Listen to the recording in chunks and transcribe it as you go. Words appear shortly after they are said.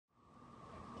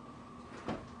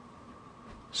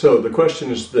So the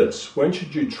question is this: when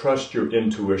should you trust your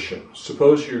intuition?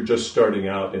 Suppose you're just starting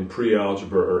out in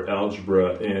pre-algebra or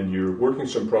algebra and you're working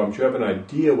some problems. You have an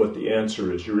idea what the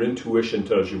answer is. Your intuition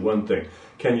tells you one thing.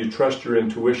 Can you trust your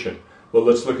intuition? Well,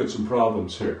 let's look at some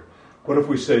problems here. What if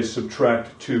we say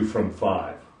subtract 2 from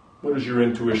 5? What does your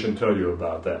intuition tell you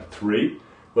about that? 3?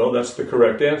 Well, that's the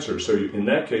correct answer. So in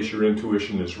that case, your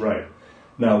intuition is right.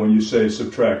 Now, when you say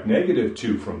subtract negative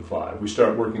 2 from 5, we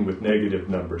start working with negative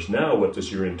numbers. Now, what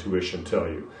does your intuition tell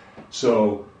you?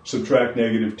 So, subtract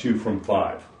negative 2 from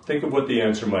 5. Think of what the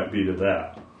answer might be to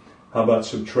that. How about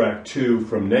subtract 2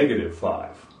 from negative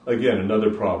 5? Again,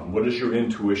 another problem. What does your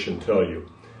intuition tell you?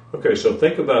 Okay, so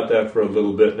think about that for a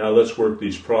little bit. Now, let's work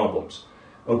these problems.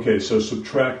 Okay, so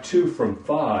subtract 2 from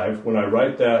 5. When I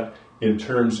write that in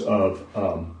terms of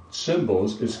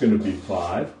symbols, it's going to be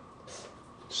 5.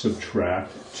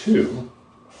 Subtract 2.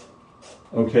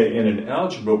 Okay, and in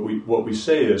algebra, what we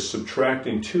say is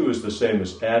subtracting 2 is the same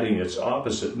as adding its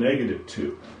opposite, negative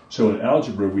 2. So in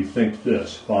algebra, we think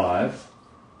this: 5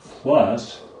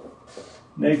 plus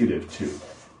negative 2.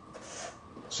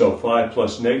 So 5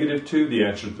 plus negative 2, the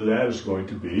answer to that is going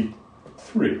to be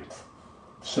 3.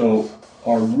 So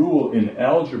our rule in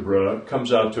algebra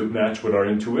comes out to match what our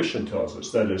intuition tells us.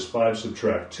 That is 5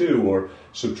 subtract 2, or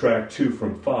subtract 2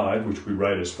 from 5, which we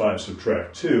write as 5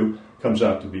 subtract 2, comes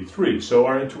out to be 3. So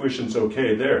our intuition's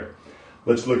okay there.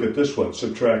 Let's look at this one.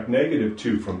 Subtract negative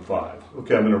 2 from 5.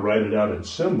 Okay, I'm going to write it out in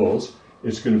symbols.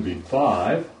 It's going to be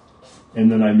 5,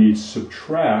 and then I need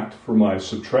subtract for my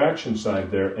subtraction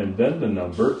side there, and then the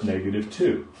number negative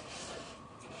 2.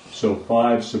 So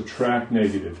 5 subtract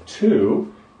negative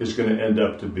 2 is going to end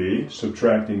up to be,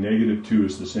 subtracting negative 2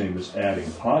 is the same as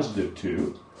adding positive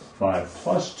 2. 5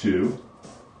 plus 2,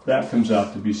 that comes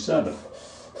out to be 7.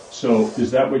 So is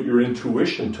that what your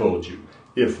intuition told you?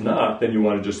 If not, then you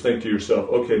want to just think to yourself,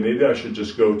 okay, maybe I should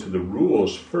just go to the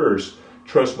rules first,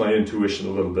 trust my intuition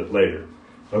a little bit later.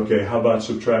 Okay, how about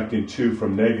subtracting 2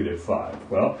 from negative 5?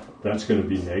 Well, that's going to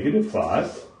be negative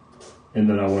 5, and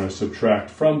then I want to subtract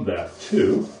from that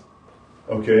 2.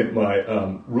 Okay,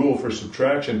 my rule for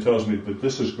subtraction tells me that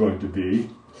this is going to be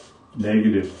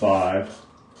negative 5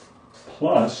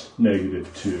 plus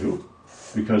negative 2,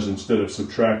 because instead of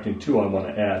subtracting 2, I want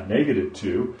to add negative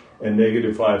 2, and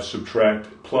negative 5 subtract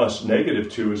plus negative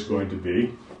 2 is going to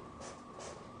be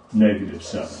negative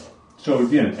 7. So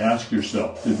again, ask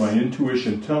yourself, did my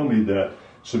intuition tell me that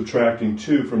subtracting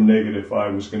 2 from negative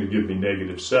 5 was going to give me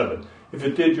negative 7? If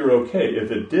it did, you're okay.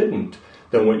 If it didn't,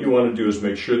 then what you want to do is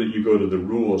make sure that you go to the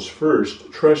rules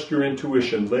first. Trust your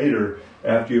intuition later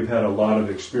after you've had a lot of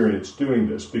experience doing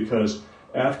this, because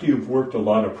after you've worked a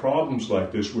lot of problems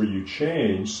like this where you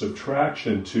change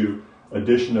subtraction to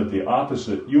addition of the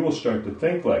opposite, you will start to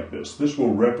think like this. This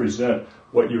will represent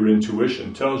what your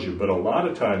intuition tells you. But a lot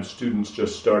of times students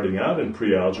just starting out in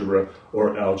pre-algebra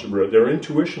or algebra, their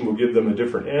intuition will give them a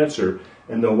different answer,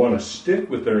 and they'll want to stick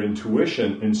with their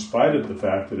intuition in spite of the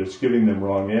fact that it's giving them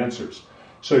wrong answers.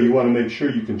 So you want to make sure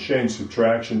you can change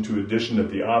subtraction to addition of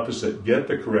the opposite, get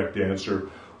the correct answer,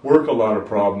 work a lot of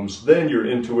problems, then your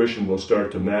intuition will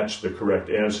start to match the correct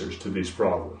answers to these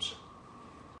problems.